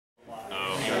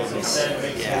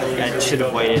Erebos. Yeah, I should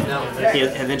have waited. He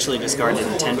eventually discarded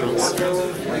the tendrils.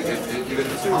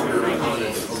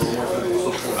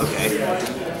 Okay.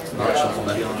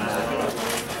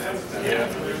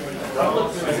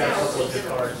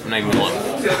 Not even one.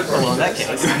 Well, in that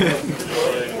case.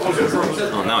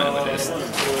 Oh, now I know what it is.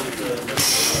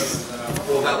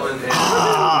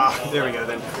 Ah, there we go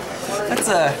then. That's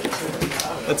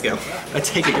let's go. I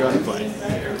take it you're on the play.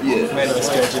 Yeah. Mana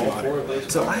stretch and water.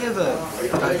 So I have a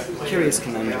curious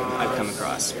conundrum I've come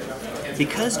across.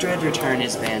 Because Dread Return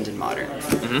is banned in Modern,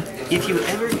 if you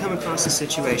ever come across a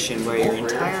situation where your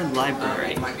entire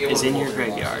library is in your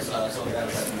graveyard,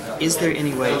 is there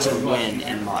any way to win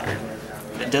in Modern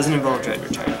that doesn't involve Dread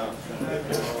Return?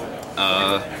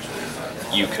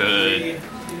 You could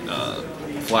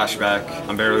flashback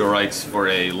Unburial Rites for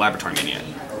a Laboratory Maniac.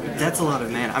 That's a lot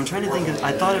of mana. I'm trying to think of,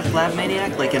 I thought of Lab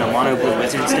Maniac like in a mono blue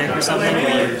Wizards deck or something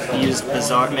where you use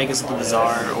Bazaar, Megas of the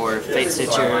Bazaar or Fate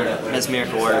Stitcher,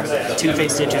 Mesmeric Orb. 2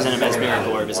 Fate Stitchers and a Mesmeric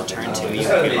Orb is a turn 2. You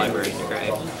have your library in your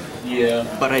grave. Yeah.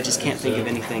 But I just can't think of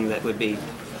anything that would be.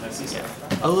 Yeah.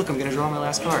 Oh look, I'm gonna draw my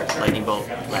last card. Lightning Bolt.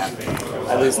 Lab.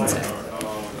 I lose instead.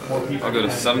 I'll go to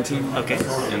 17. Okay.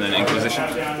 And then Inquisition.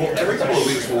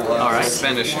 Alright.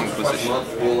 Spanish Inquisition.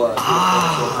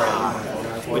 Ah!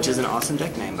 Which is an awesome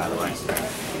deck name, by the way.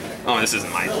 Oh, this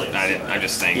isn't my lead. I'm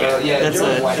just saying.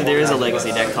 There is a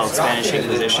legacy deck called Spanish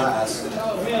Inquisition.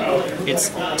 It's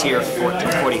tier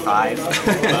 45.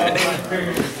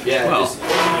 Well,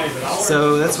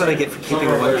 so that's what I get for keeping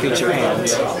one creature hand. I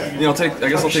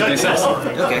guess I'll take these 6.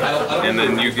 Okay. And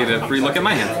then you get a free look at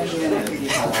my hand.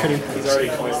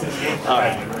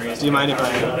 Alright. Do you mind if I...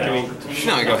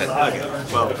 No, go ahead. Okay.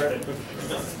 Well...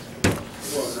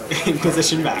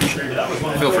 Inquisition back.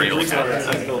 Feel free to look at it.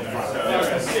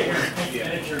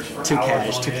 Too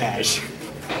cash, too cash.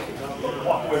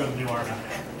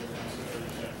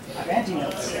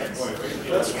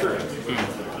 That's true.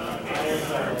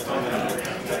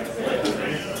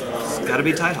 It's gotta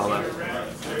be Tidehall though.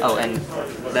 Oh, and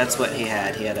that's what he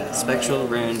had. He had a Spectral,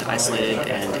 Ruined, Isolated,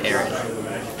 and Arid.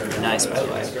 Nice, by the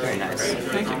way. Very nice.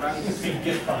 Thank you.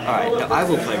 Alright, now I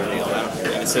will play Reveal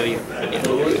though. So you... Yeah.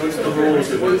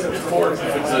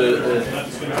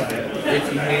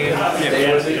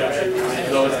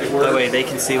 That way they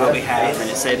can see what we have, and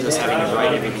it saves us having to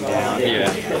write everything down.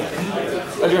 Yeah.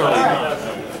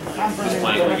 Just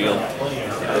playing Reveal.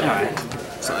 Alright.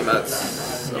 So I'm at...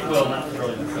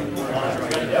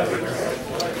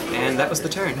 And that was the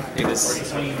turn. It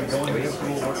was... There we go.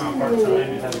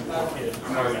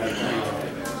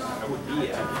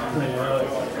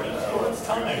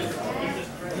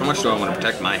 How much do I want to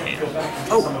protect my hand?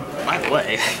 Oh, by the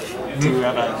way, do you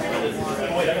have a...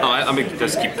 Oh, I mean,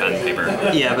 just keep pen and paper.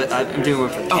 Yeah, but I'm doing one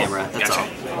for the camera, that's gotcha. all.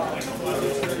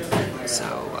 So,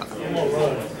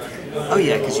 oh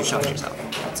yeah, because you shot yourself.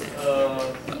 That's it.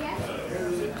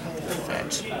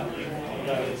 Fetch.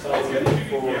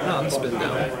 No, spin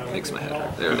down. Makes my head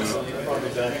hurt. There it is.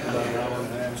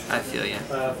 I feel you.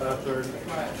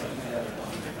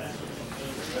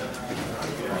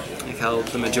 Like how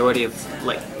the majority of,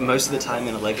 like, most of the time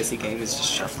in a legacy game is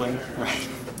just shuffling, right?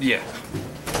 Yeah.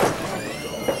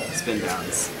 Spin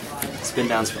downs. Spin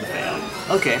downs for the fail.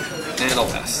 Okay. And I'll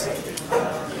pass.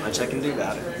 Not much I can do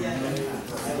about it.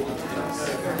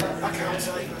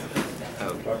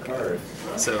 Oh.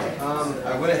 So,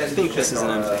 I think this is an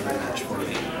unfavored match for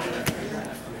me.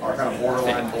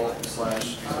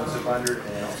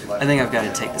 I think I've got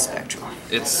to take the Spectral.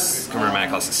 Its convert mana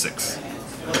cost is 6.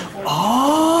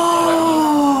 Oh!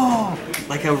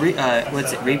 Like a,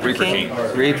 what's it, Reaper King?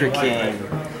 Reaper King.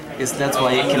 Because that's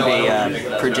why it can be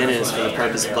progenitus for the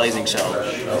purpose of Blazing Shell.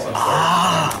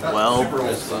 Ah! Well,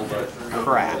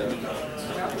 crap.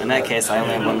 In that case, I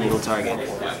only have one legal target.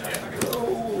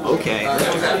 Okay,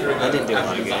 that didn't do a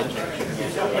lot of good.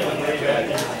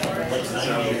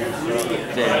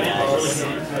 Very nice.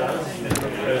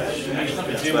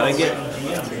 That's what I get.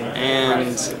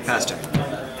 And faster.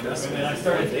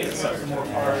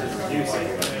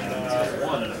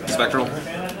 Spectral.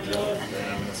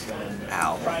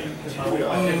 Ow.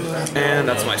 And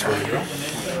that's my turn.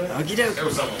 Okie doke.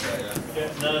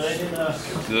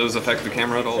 Do those affect the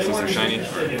camera at all since they're shiny?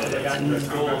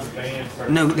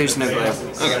 No, there's no glare.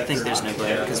 Okay. I think there's no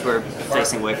glare because we're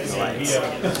facing away from the lights.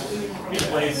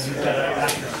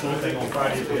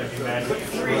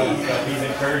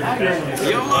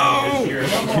 YOLO!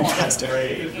 Faster.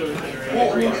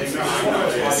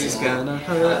 This is gonna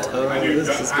hurt. Oh,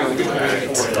 this is going to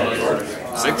hurt.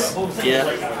 6? Yeah.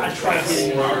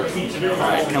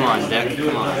 Alright, come on, deck.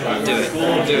 Come on. Do it.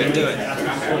 Do it. Do it.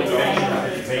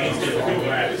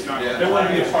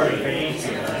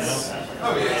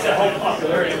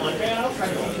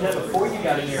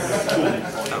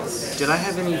 Oh, did I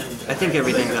have any? I think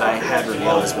everything that I had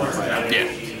revealed is worth it. Yeah.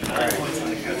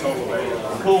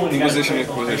 Inquisition,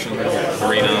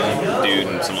 arena, dude,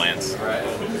 and some lands.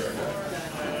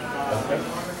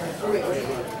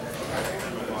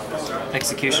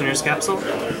 Executioner's Capsule?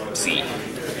 C.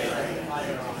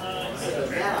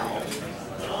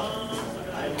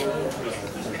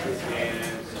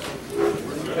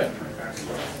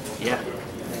 Yeah.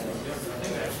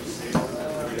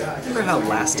 Remember how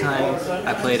last time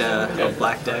I played a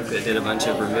black deck that did a bunch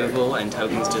of removal and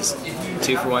tokens just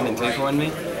 2 for 1 and 3 for 1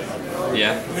 me?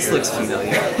 Yeah. This looks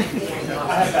familiar.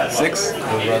 6.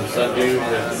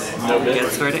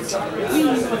 Gets verdict.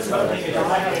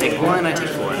 Take 1, I take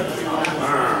 4.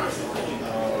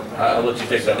 I'll let you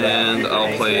take that. And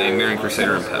I'll play a Mirran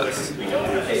Crusader and pass.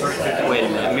 Wait a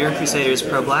minute, Mirror Crusader is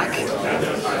pro black?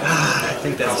 I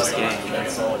think that's just game.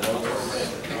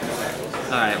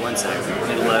 Alright, 1 second. Let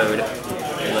me load.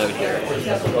 Load here.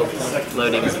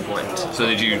 Loading is important. So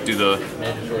did you do the...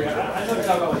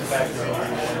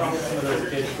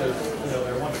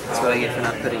 That's what I get for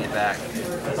not putting it back.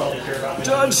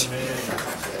 Judge!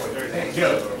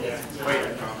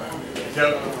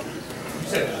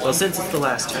 Well, since it's the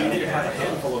last turn.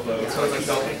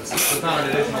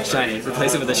 Shiny.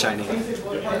 Replace it with a shiny.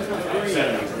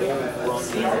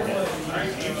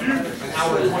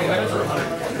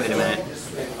 Wait a minute.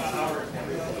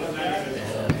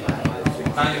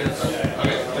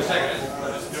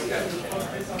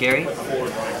 Gary?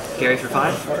 Gary for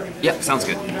 5? Yep, sounds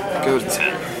good. Go to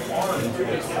 10.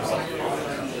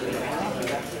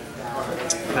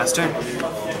 Pass turn.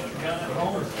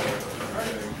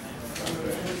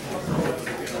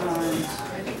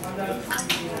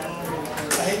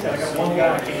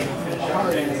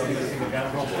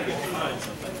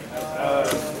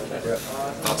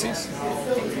 Nazis.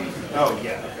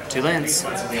 2 lands.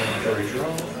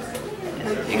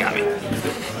 You got me.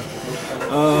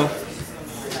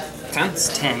 10?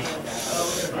 It's 10.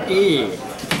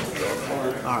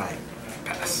 Alright.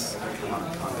 Pass.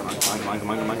 Come on, go.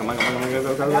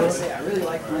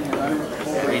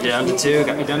 Got me down to 2,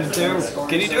 got me down to 2.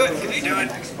 Can you do it? Can you do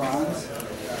it?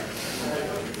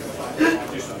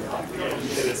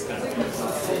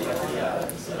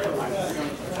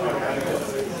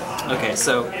 Okay,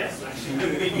 so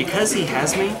because he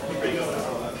has me,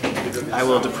 I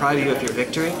will deprive you of your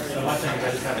victory.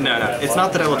 No, it's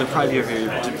not that I will deprive you of your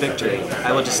victory.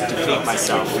 I will just defeat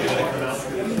myself.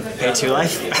 Pay 2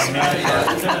 life. I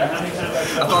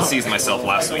thought seized myself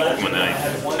last week when I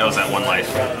was at 1 life.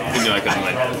 I knew I couldn't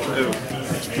win.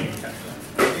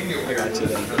 I got 2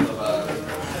 then.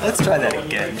 Let's try that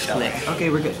again, shall we? Okay,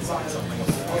 we're good. Let's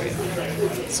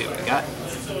see what we got.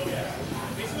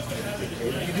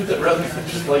 You do that rather than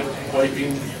just like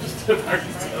wiping.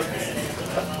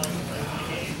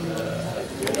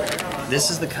 This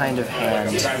is the kind of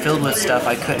hand filled with stuff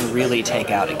I couldn't really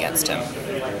take out against him.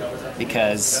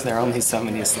 Because there are only so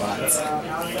many slots.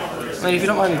 I mean, if you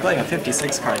don't mind me playing a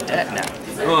 56 card deck now.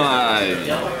 Well,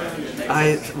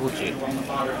 I will keep.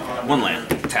 1 land.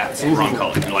 Taps. Wrong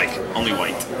color. Like, only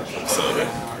white. So,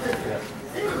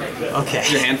 Okay.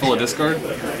 a handful of discard?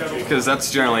 Because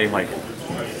that's generally, like,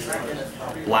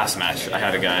 last match, I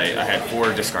had a guy, I had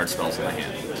 4 discard spells in my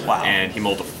hand. Wow. And he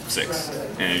mulled a 6.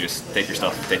 And you just take your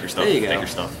stuff, take your stuff, There you go. take your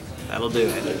stuff. That'll do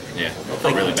it. Yeah, it felt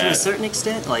Like, really to a bad. certain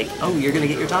extent, like, oh, you're gonna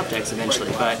get your top decks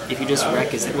eventually, but if you just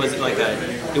wreck it wasn't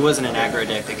an aggro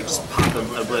deck that could just pop an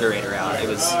obliterator out. It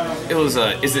was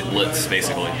Is it Blitz,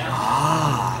 basically.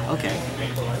 okay.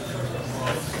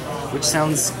 Which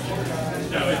sounds,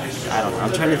 I don't know,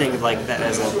 I'm trying to think of like that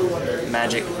as a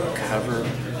magic cover.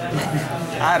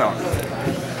 I don't know.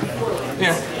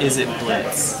 Yeah. Is it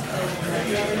Blitz?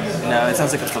 No, it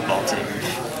sounds like a football team.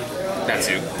 That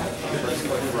too.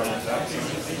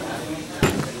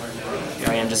 Here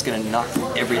I am just gonna knock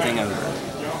everything over.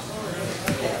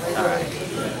 Alright.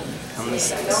 Come to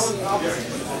 6.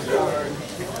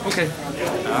 Okay.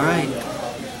 Alright.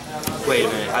 Wait a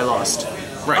minute, I lost.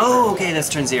 Right. Oh, okay, that's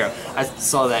turn 0. I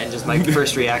saw that and just my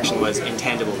first reaction was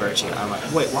Intangible Virtue. I'm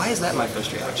like, wait, why is that my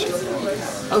first reaction?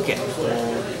 Okay.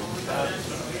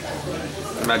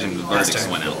 Imagine the verdicts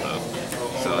went out though.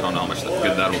 So I don't know how much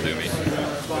good that'll do me.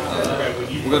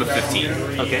 We'll go to 15.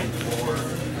 Okay.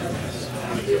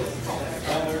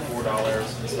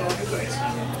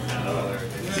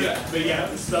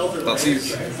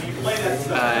 Nazis.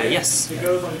 Yes.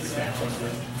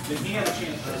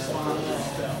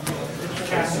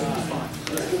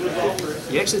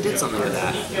 You actually did something with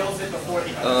that.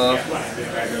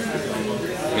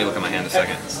 Let me look at my hand a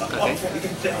second. Okay.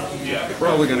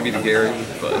 Probably going to be the Gary,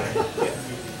 but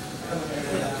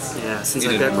Yeah, since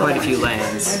I've got quite a few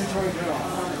lands.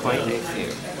 Quite a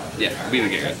few. Yeah, be the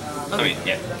Gary. I mean,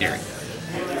 yeah, Gary.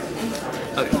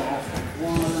 Okay.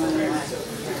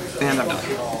 And I'm done.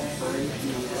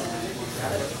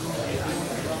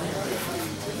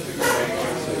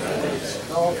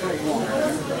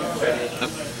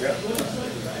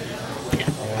 Yeah,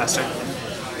 pass turn. I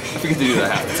forget to do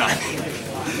that half the time.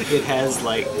 It has,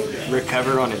 like,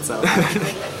 recover on its own.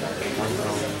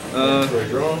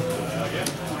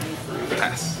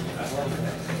 Pass.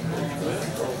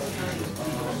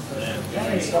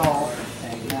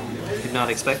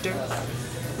 Hypnotic Spectre.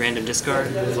 Random discard.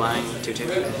 Flying.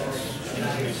 2/2.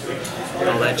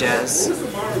 All that jazz.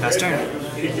 Pass turn.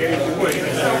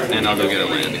 And I'll go get a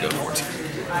land to go 14.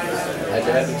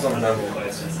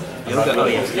 You'll go. Oh,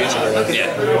 yeah. Okay.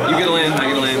 Yeah. You get a land, I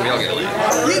get a land, we all get a land.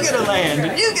 You get a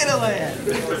land! You get a land!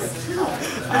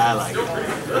 I like it.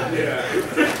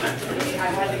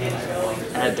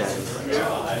 Add that.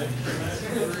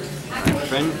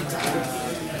 Friend?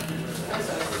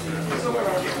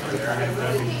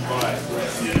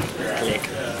 Click.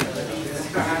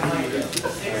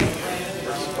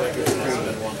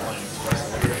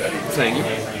 Thank you.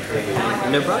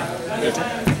 No problem.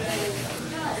 Anytime.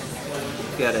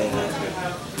 Got a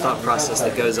thought process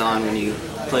that goes on when you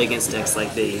play against decks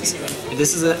like these.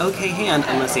 This is an okay hand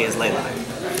unless he has Leyline.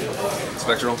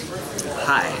 Spectral.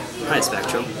 Hi. Hi,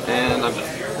 Spectral. And I'm done.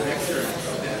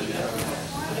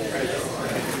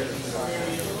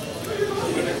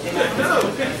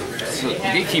 So,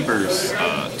 Gatekeeper's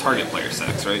target player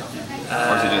sex, right?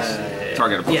 Or is it just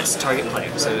target opponent? Yes, target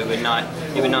player. So it would not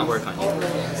work on you.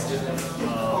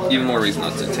 Even more reason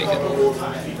not to take it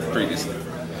previously.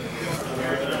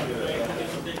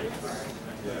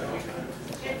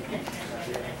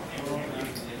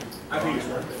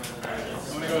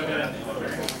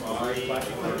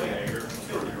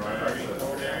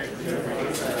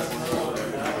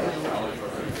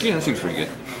 Yeah, that seems pretty good.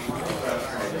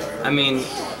 I mean,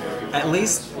 at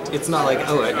least it's not like,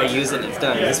 oh, I use it and it's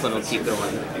done. This one will keep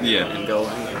going. Yeah. And going.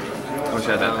 I wish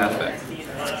I had that path back.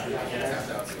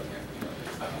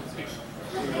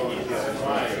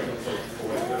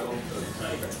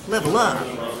 Level up.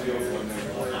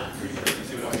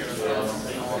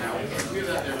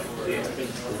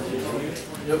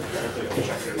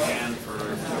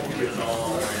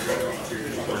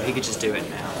 He could just do it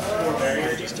now.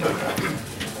 Just do it.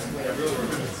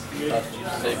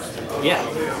 Yeah.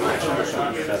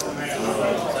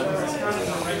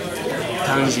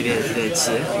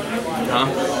 Huh?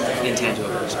 Intangible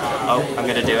version. Oh, I'm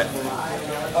gonna do it.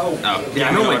 Oh, yeah,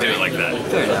 I normally do it like that.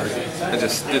 Fair enough. I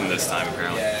just didn't this time,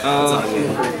 apparently.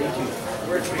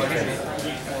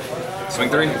 Swing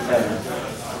 3?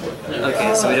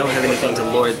 Okay, so we don't have anything to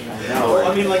lord. No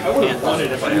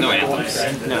anthems. No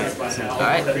anthems.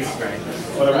 Alright.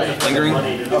 Lingering?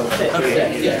 Okay.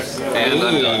 And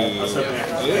I'm done.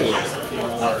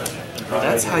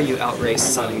 That's how you outrace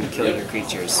something to kill your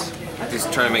creatures.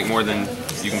 Just try to make more than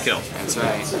you can kill. That's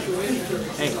right.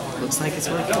 Hey, looks like it's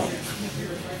working.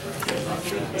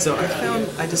 So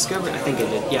I discovered, I think I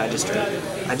did, yeah,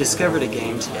 I discovered a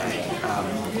game today.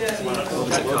 What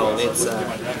was it called? It's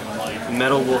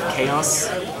Metal Wolf Chaos.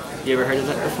 You ever heard of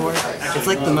that before? It's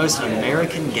like the most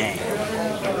American game.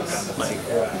 Like,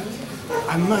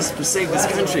 I must save this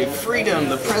country. Freedom!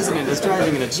 The president is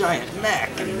driving in a giant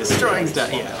mech and destroying stuff.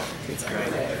 Yeah, it's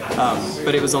great.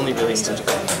 But it was only released in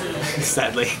Japan,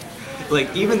 sadly.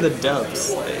 Like, even the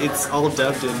dubs, it's all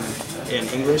dubbed in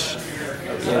English,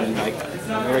 in like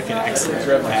American accent,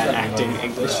 bad acting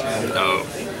English. Oh,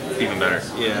 even better.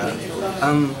 Yeah.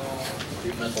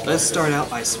 Let's start out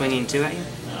by swinging 2 at you.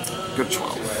 Good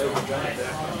 12.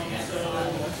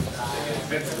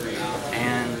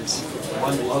 And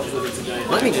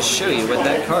let me just show you what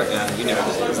that card. You know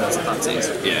what it is. That's a thought saves.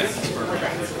 Yeah.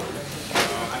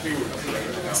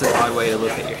 It's an odd way to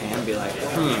look at your hand and be like,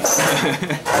 It's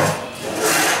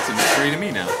a mystery to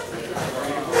me now.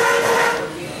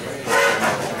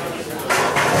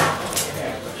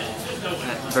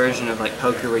 That version of like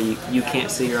poker where you can't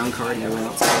see your own card and everyone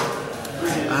else can.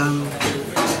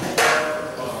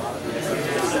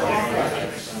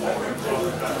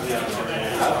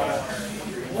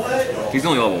 He's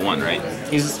only level 1, right?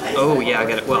 He's, oh yeah, I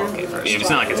got it. Well, okay, first. Yeah, it's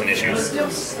not like it's an issue.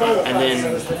 And then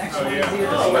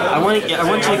I want you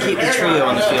to keep the trio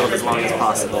on the field as long as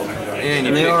possible.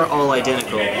 And they are all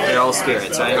identical. They're all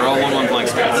spirits, right? They're all 1/1 blank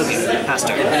spirits. Okay, pass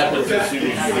turn.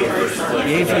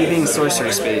 Yay for you being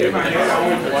sorcerer speed.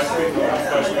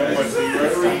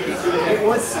 It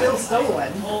was still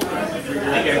stolen.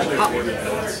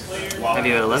 Have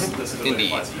you at 11?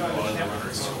 Indeed.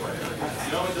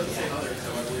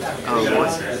 Oh boy.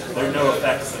 There are no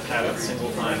effects that have a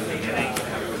single time beginning.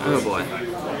 Oh boy.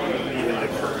 Even the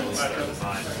currents that are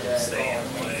designed to stay in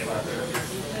play.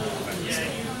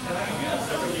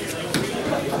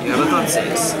 You have a thought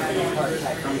 6.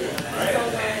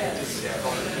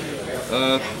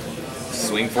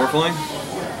 Swing 4 flying.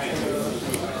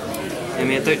 Hit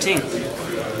me at 13.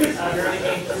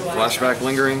 Flashback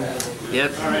lingering.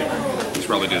 Yep. Should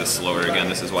probably do this slower again.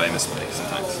 This is why I misplay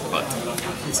sometimes. But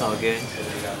It's all good.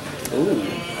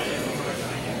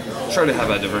 try to have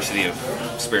a diversity of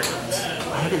spirit cards.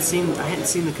 I hadn't seen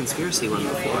the conspiracy one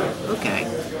before. Okay.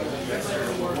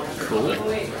 Cool.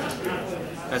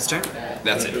 That's turn.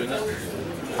 That's it.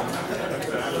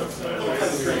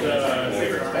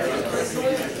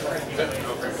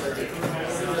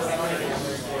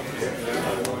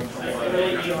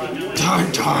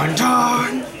 Dun dun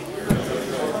dun!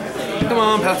 Come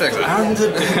on, Path Exile. And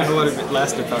the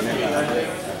last opponent.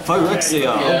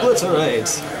 Phyrexia,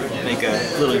 obliterate! Make a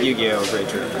little Yu-Gi-Oh!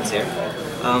 Great reference here.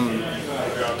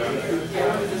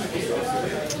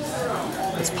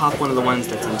 Let's pop one of the ones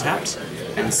that's untapped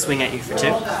and swing at you for 2.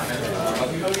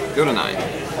 Go to 9.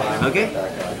 Okay.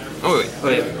 Oh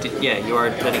wait. Yeah, you are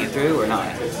letting it through or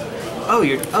not?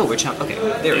 Oh, we're chump. Okay,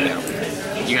 there we go.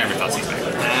 You can have your thoughts back.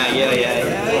 Yeah.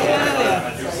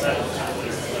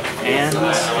 And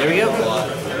there we go. I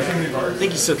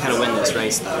think you still kind of win this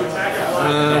race, though.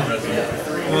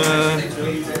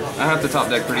 I have the top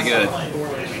deck pretty good.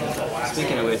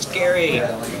 Speaking of which, Gary,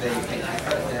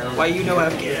 why you know I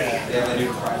have Gary?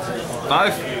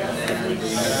 5.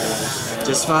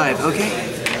 Just 5. Okay.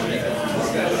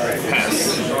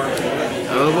 Pass.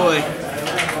 Oh boy.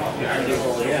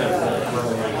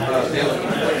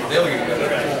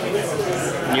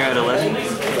 And you're at 11.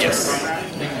 Yes.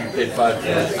 Paid 5.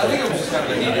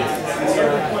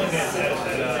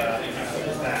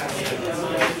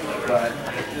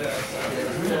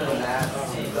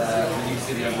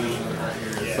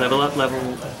 Level up, level.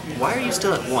 Why are you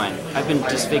still at 1? I've been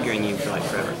disfiguring you for like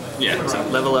forever. Yeah. So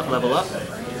level up, level up.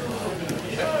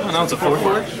 Oh, now it's a 4 4-4.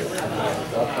 4.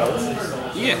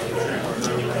 Yeah.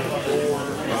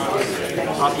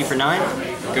 Pop you for 9.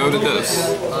 Go to dose.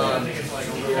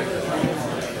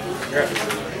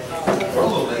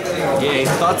 Yay,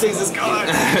 Thoughtseize is gone!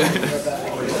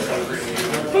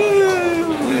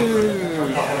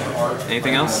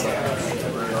 Anything else?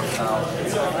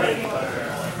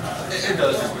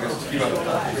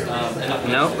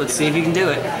 No, let's see if you can do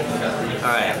it.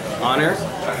 Alright, honor,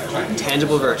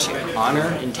 intangible virtue.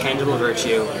 Honor, intangible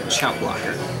virtue, chump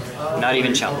blocker. Not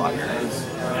even chump blocker.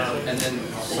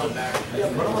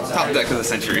 Top deck of the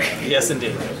century. Yes,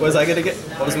 indeed. Was I gonna get?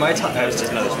 What was my top? I was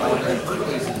just another spot.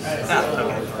 Ah,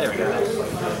 okay. There we go.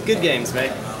 Good games,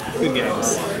 mate. Good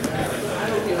games.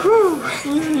 Whew.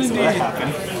 So what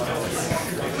happened?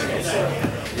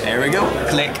 There we go.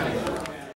 Click.